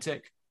very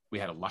authentic. We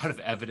had a lot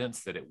of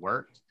evidence that it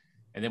worked.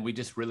 And then we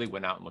just really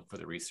went out and looked for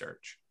the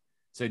research.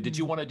 So did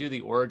you want to do the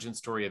origin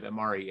story of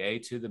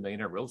MREA to the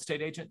Millionaire Real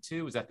Estate Agent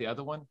too? Was that the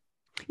other one?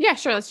 Yeah,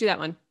 sure. Let's do that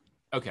one.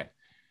 Okay.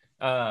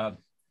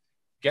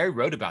 Gary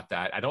wrote about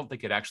that. I don't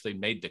think it actually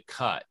made the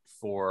cut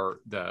for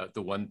the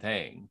One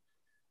Thing.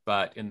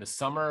 But in the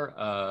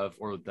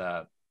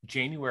the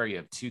January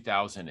of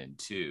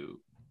 2002,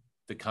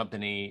 the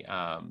company,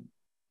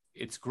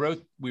 its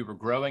growth, we were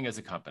growing as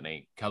a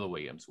company, Keller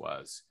Williams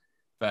was,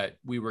 but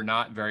we were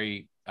not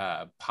very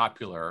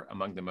popular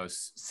among the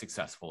most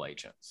successful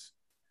agents.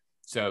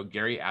 So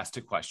Gary asked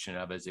a question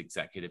of his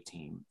executive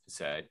team,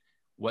 said,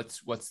 what's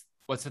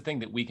the thing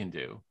that we can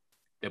do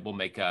that will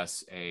make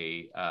us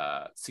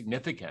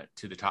significant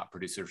to the top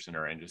producers in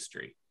our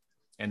industry?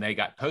 And they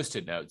got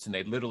Post-it notes, and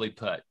they literally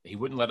he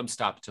wouldn't let them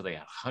stop until they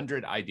had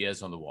 100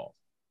 ideas on the wall.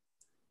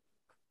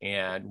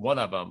 And one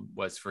of them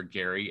was for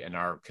Gary and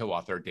our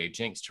co-author, Dave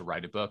Jenks, to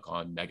write a book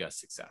on mega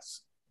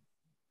success.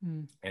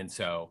 And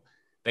so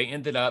they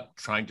ended up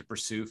trying to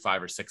pursue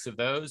 5 or 6 of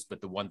those,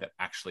 but the one that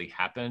actually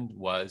happened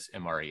was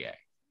MREA.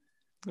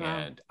 Wow.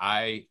 And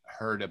I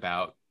heard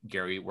about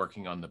Gary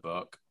working on the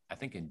book, I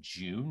think in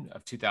June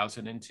of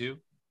 2002.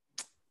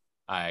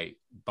 I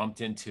bumped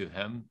into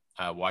him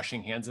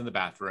washing hands in the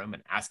bathroom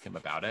and asked him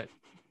about it,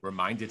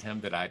 reminded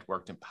him that I'd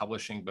worked in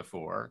publishing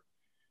before.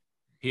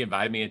 He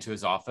invited me into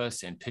his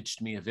office and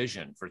pitched me a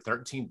vision for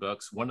 13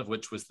 books, one of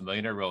which was The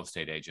Millionaire Real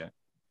Estate Agent.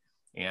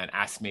 and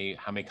asked me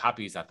how many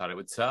copies I thought it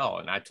would sell.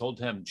 And I told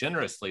him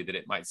generously that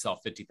it might sell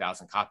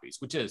 50,000 copies,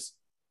 which is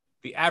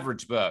the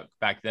average book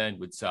back then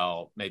would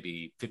sell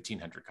maybe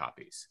 1,500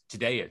 copies.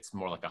 Today, it's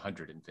more like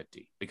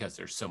 150 because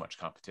there's so much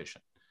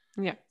competition.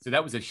 Yeah. So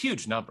that was a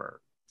huge number.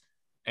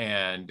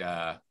 And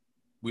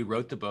we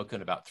wrote the book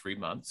in about 3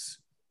 months.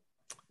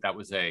 That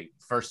was a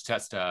first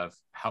test of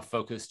how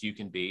focused you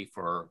can be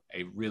for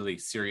a really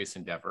serious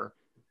endeavor.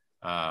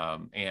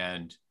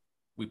 And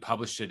we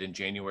published it in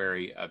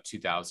January of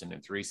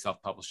 2003,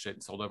 self-published it,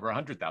 and sold over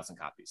 100,000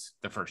 copies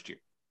the first year.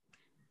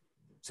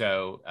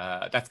 So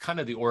that's kind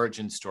of the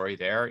origin story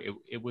there.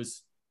 It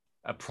was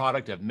a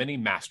product of many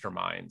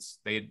masterminds.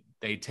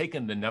 They'd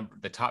taken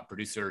the top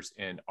producers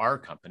in our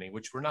company,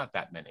 which were not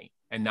that many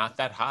and not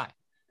that high,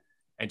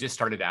 and just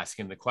started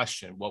asking the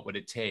question, what would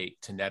it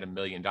take to net $1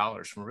 million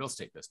from a real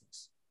estate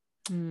business?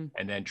 And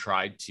then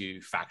tried to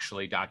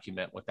factually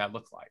document what that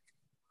looked like.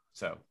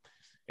 So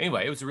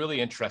anyway, it was a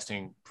really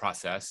interesting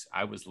process.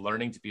 I was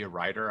learning to be a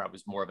writer. I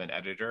was more of an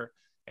editor.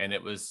 And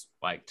it was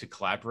like to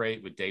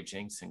collaborate with Dave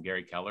Jenks and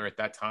Gary Keller at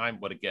that time.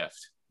 What a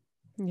gift.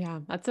 Yeah,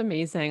 that's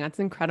amazing. That's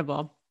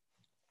incredible.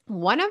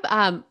 One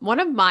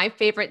of my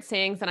favorite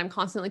sayings that I'm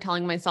constantly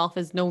telling myself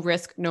is no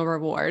risk, no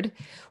reward.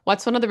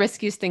 What's one of the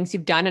riskiest things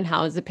you've done and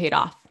how has it paid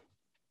off?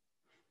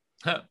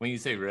 When you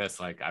say risk,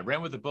 like I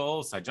ran with the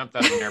bulls, I jumped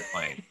out of an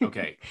airplane.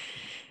 Okay.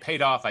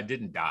 Paid off. I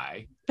didn't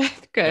die.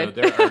 Good.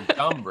 So there are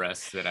dumb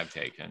risks that I've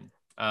taken.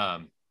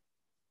 I'm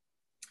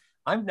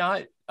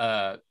not,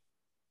 I'm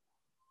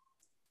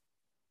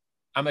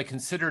a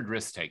considered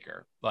risk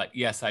taker. Like,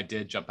 yes, I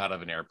did jump out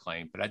of an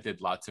airplane, but I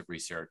did lots of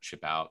research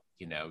about,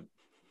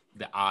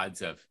 the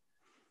odds of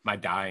my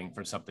dying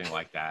from something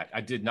like that.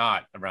 I did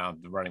not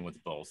around the running with the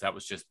bulls. That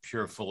was just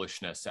pure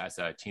foolishness as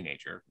a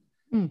teenager.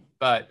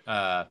 But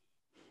I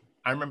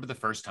remember the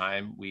first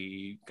time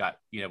we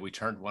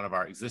turned one of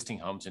our existing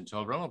homes into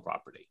a rental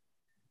property.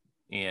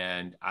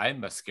 And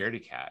I'm a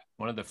scaredy cat.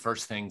 One of the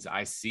first things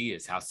I see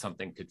is how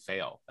something could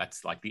fail.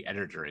 That's like the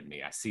editor in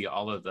me. I see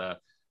all of the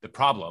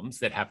problems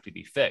that have to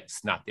be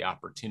fixed, not the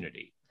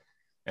opportunity.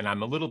 And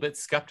I'm a little bit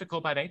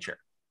skeptical by nature.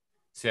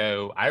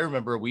 So I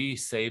remember we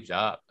saved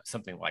up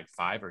something like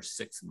 5 or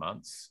 6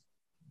 months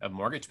of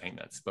mortgage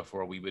payments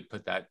before we would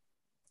put that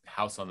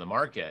house on the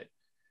market,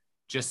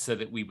 just so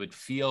that we would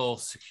feel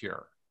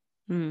secure.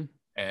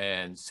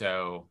 And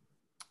so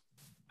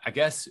I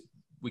guess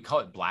we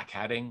call it black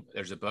hatting.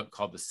 There's a book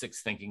called The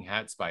Six Thinking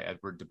Hats by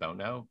Edward de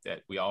Bono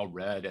that we all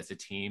read as a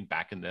team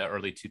back in the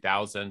early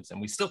 2000s,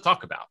 and we still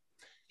talk about.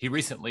 He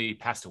recently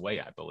passed away,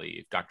 I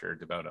believe, Dr.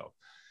 de Bono.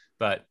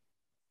 But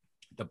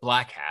the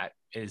black hat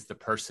is the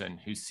person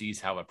who sees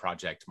how a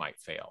project might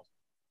fail.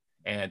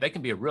 And they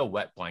can be a real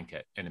wet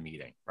blanket in a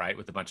meeting, right,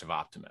 with a bunch of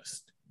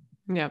optimists.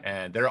 Yeah.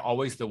 And they're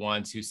always the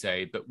ones who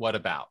say, but what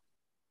about?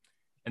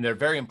 And they're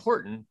very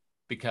important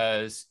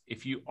because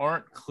if you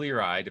aren't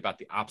clear-eyed about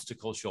the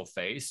obstacles you'll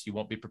face, you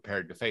won't be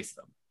prepared to face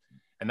them.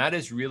 And that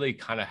is really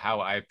kind of how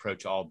I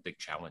approach all big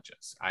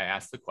challenges. I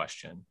ask the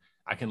question,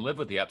 I can live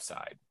with the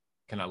upside.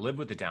 Can I live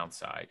with the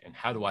downside? And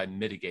how do I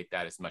mitigate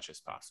that as much as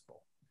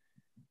possible?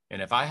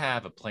 And if I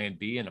have a plan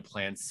B and a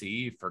plan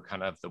C for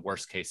kind of the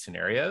worst case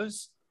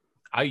scenarios,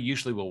 I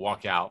usually will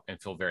walk out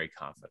and feel very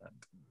confident.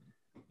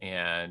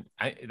 And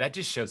that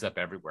just shows up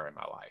everywhere in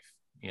my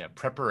life.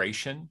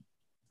 Preparation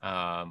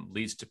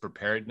leads to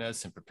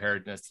preparedness, and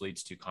preparedness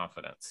leads to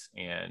confidence.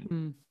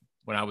 And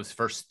when I was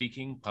first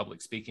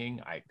public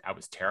speaking, I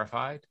was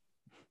terrified.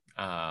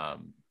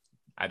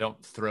 I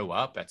don't throw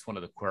up. That's one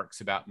of the quirks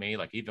about me.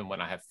 Like even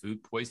when I have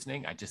food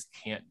poisoning, I just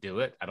can't do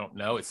it. I don't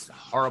know. It's a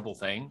horrible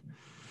thing.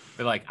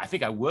 But like, I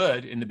think I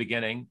would in the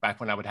beginning, back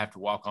when I would have to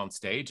walk on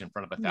stage in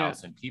front of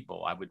 1,000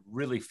 people, I would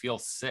really feel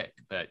sick,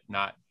 but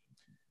not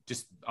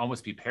just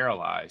almost be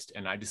paralyzed.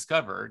 And I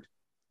discovered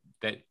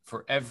that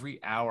for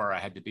every hour I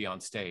had to be on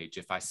stage,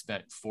 if I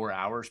spent 4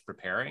 hours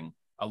preparing,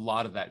 a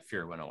lot of that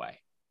fear went away.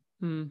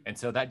 And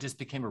so that just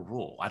became a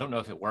rule. I don't know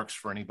if it works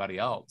for anybody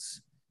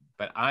else,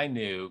 but I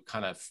knew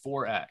kind of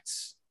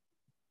 4x,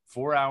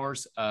 4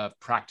 hours of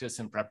practice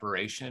and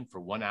preparation for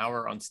 1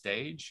 hour on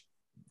stage.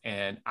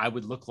 And I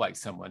would look like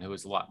someone who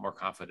was a lot more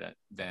confident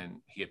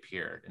than he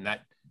appeared. And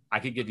that I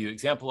could give you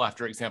example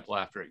after example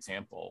after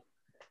example.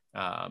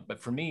 But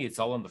for me, it's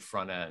all on the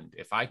front end.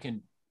 If I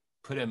can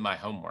put in my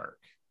homework,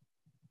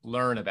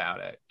 learn about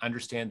it,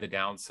 understand the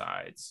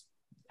downsides,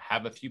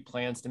 have a few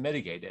plans to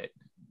mitigate it,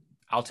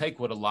 I'll take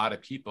what a lot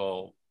of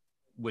people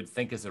would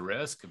think is a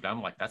risk. But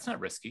I'm like, that's not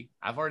risky.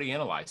 I've already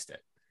analyzed it.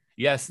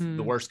 Yes,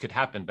 the worst could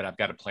happen, but I've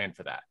got a plan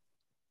for that.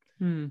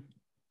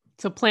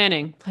 So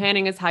planning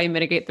is how you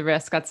mitigate the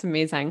risk. That's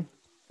amazing.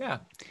 Yeah.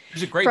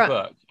 There's a great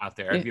book out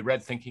there. Have you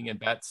read Thinking in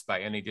Bets by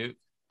Annie Duke?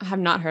 I have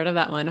not heard of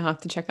that one. I'll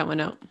have to check that one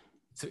out.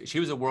 So she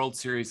was a World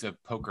Series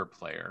of poker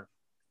player.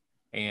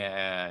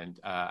 And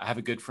I have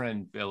a good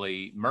friend,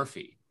 Billy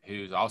Murphy,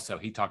 who's also,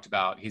 he's got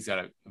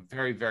a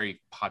very,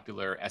 very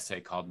popular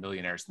essay called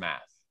Millionaire's Math.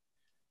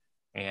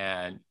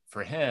 And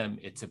for him,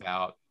 it's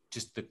about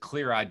just the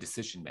clear-eyed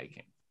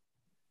decision-making.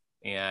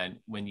 And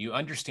when you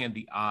understand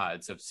the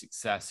odds of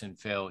success and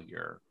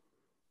failure,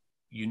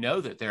 you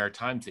know that there are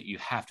times that you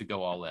have to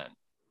go all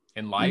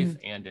in life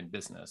and in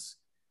business.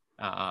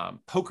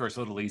 Poker is a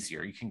little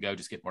easier. You can go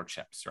just get more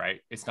chips,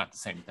 right? It's not the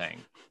same thing,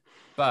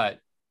 but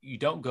you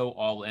don't go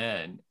all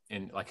in.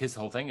 And like his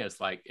whole thing is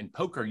like in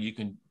poker, you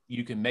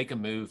can make a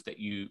move that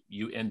you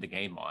end the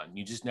game on.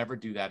 You just never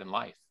do that in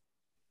life,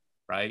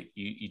 right?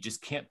 You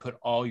just can't put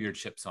all your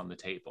chips on the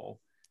table.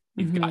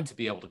 You've got to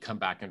be able to come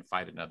back and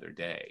fight another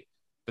day.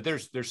 But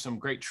there's some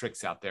great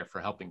tricks out there for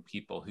helping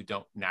people who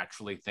don't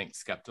naturally think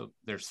skeptical.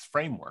 There's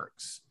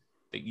frameworks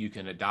that you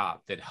can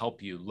adopt that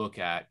help you look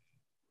at,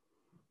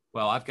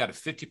 well, I've got a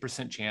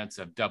 50% chance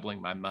of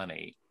doubling my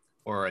money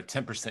or a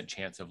 10%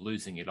 chance of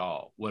losing it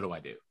all. What do I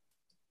do?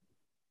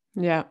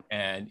 Yeah.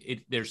 And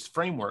there's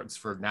frameworks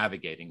for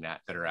navigating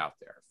that are out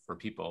there for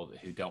people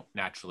who don't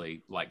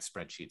naturally like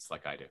spreadsheets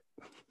like I do.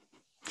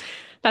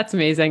 That's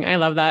amazing. I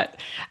love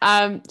that.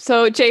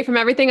 So Jay, from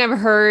everything I've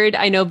heard,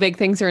 I know big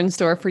things are in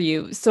store for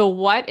you. So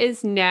what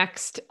is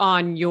next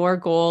on your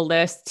goal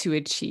list to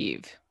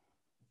achieve?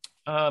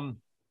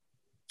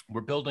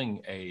 We're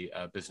building a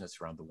business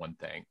around the one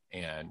thing,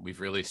 and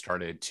we've really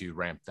started to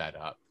ramp that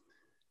up.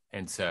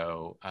 And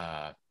so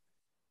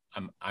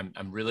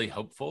I'm really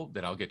hopeful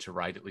that I'll get to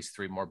write at least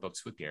 3 more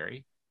books with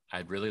Gary.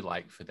 I'd really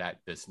like for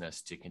that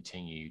business to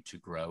continue to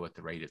grow at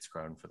the rate it's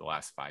grown for the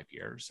last 5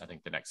 years. I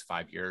think the next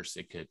 5 years,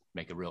 it could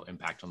make a real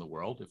impact on the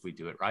world if we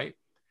do it right.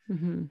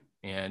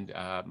 And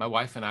my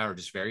wife and I are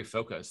just very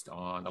focused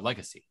on a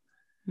legacy,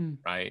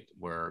 right?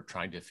 We're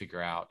trying to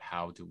figure out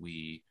how do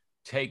we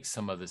take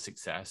some of the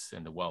success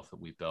and the wealth that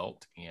we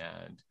built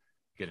and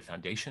get a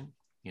foundation.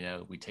 You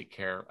know, we take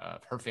care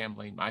of her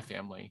family, my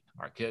family,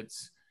 our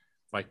kids.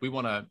 Like we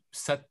want to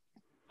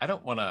I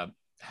don't want to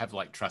have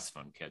like trust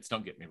fund kids.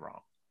 Don't get me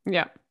wrong.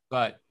 Yeah.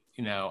 But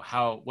you know,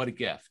 what a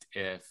gift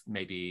if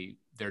maybe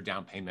their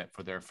down payment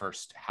for their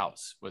first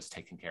house was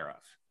taken care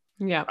of.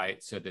 Yeah.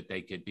 Right. So that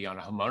they could be on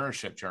a home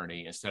ownership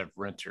journey instead of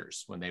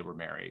renters when they were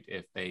married.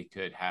 If they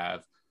could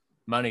have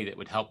money that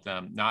would help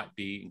them not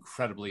be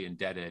incredibly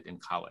indebted in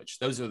college.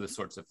 Those are the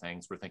sorts of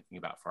things we're thinking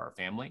about for our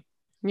family.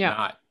 Yeah.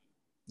 Not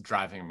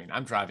driving. I mean,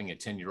 I'm driving a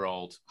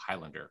 10-year-old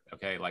Highlander.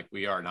 Okay. Like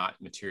we are not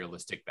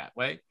materialistic that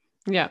way.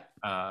 Yeah.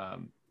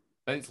 But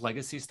it's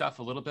legacy stuff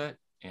a little bit.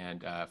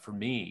 And for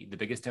me, the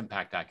biggest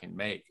impact I can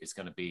make is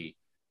going to be,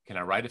 can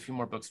I write a few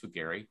more books with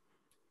Gary?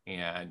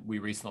 And we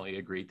recently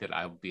agreed that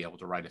I will be able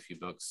to write a few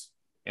books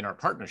in our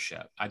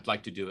partnership. I'd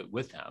like to do it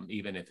with him,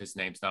 even if his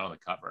name's not on the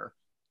cover.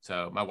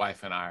 So my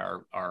wife and I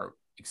are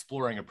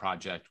exploring a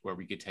project where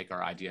we could take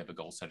our idea of a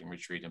goal-setting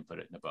retreat and put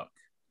it in a book.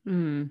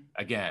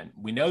 Again,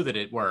 we know that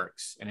it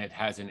works and it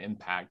has an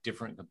impact,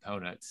 different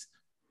components.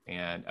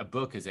 And a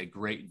book is a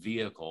great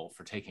vehicle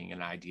for taking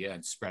an idea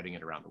and spreading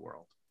it around the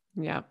world.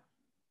 Yeah.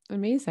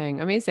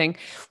 Amazing. Amazing.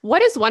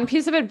 What is one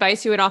piece of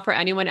advice you would offer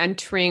anyone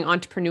entering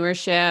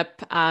entrepreneurship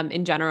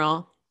in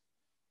general?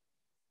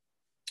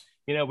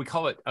 You know, we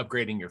call it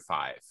upgrading your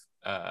 5.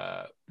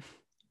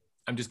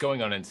 I'm just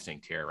going on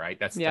instinct here, right?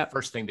 That's the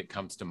first thing that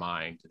comes to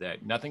mind,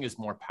 that nothing is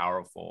more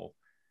powerful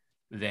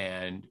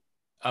than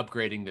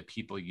upgrading the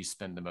people you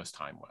spend the most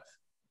time with.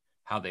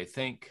 How they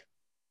think,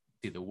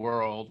 see the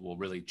world will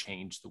really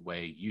change the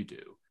way you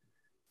do.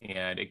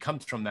 And it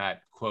comes from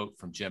that quote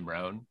from Jim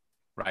Rohn,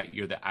 right?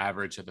 You're the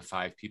average of the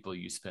 5 people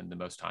you spend the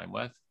most time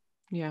with.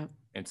 Yeah.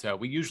 And so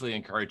we usually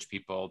encourage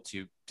people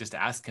to just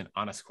ask an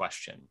honest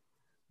question.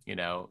 You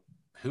know,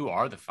 who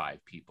are the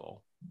 5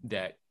 people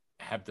that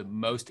have the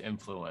most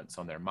influence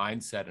on their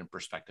mindset and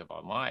perspective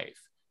on life?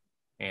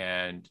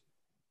 And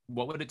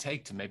what would it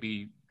take to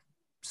maybe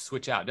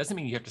switch out? It doesn't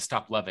mean you have to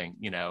stop loving,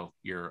 you know,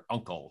 your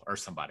uncle or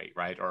somebody,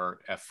 right?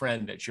 Or a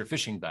friend that's your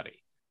fishing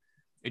buddy.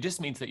 It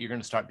just means that you're going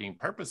to start being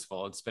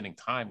purposeful and spending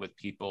time with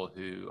people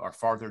who are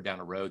farther down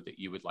a road that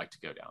you would like to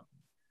go down.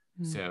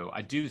 So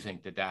I do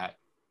think that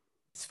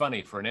it's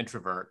funny for an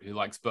introvert who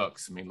likes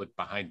books. I mean, look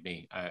behind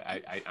me.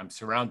 I'm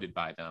surrounded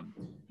by them.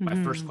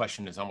 My first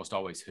question is almost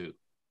always who?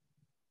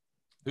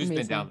 Who's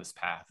been down this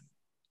path?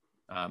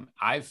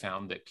 I've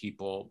found that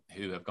people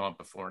who have gone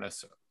before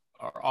us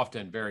are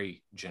often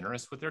very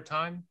generous with their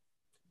time,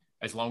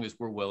 as long as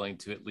we're willing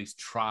to at least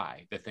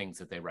try the things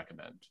that they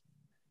recommend.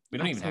 We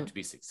don't even have to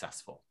be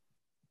successful.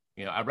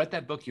 You know, I read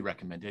that book you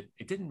recommended.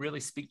 It didn't really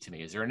speak to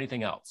me. Is there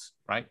anything else,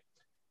 right?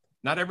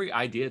 Not every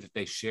idea that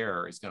they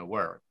share is going to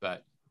work,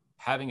 but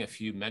having a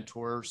few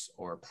mentors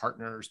or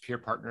partners, peer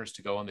partners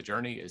to go on the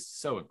journey is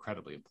so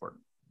incredibly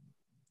important.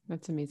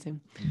 That's amazing.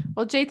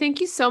 Well, Jay,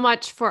 thank you so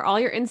much for all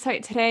your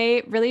insight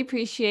today. Really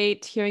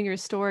appreciate hearing your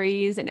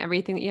stories and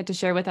everything that you had to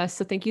share with us.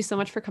 So thank you so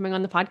much for coming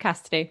on the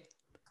podcast today.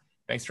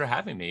 Thanks for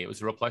having me. It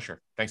was a real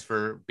pleasure. Thanks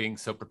for being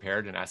so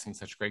prepared and asking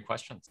such great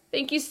questions.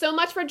 Thank you so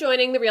much for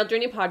joining the Real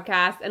Journey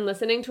podcast and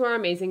listening to our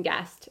amazing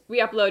guest. We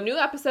upload new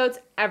episodes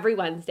every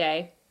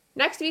Wednesday.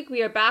 Next week,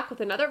 we are back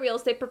with another real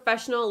estate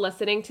professional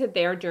listening to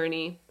their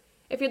journey.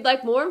 If you'd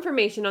like more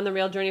information on the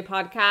Real Journey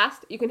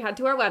podcast, you can head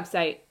to our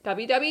website,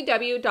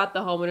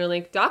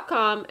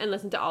 www.thehomeownerlink.com, and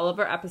listen to all of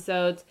our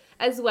episodes.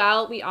 As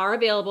well, we are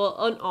available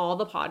on all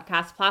the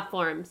podcast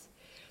platforms.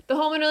 The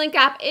Homeowner Link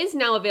app is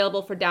now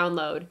available for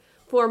download.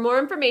 For more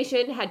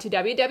information, head to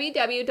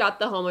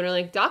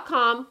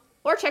www.thehomeownerlink.com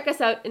or check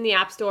us out in the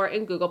App Store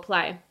and Google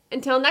Play.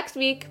 Until next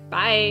week,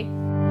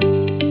 bye.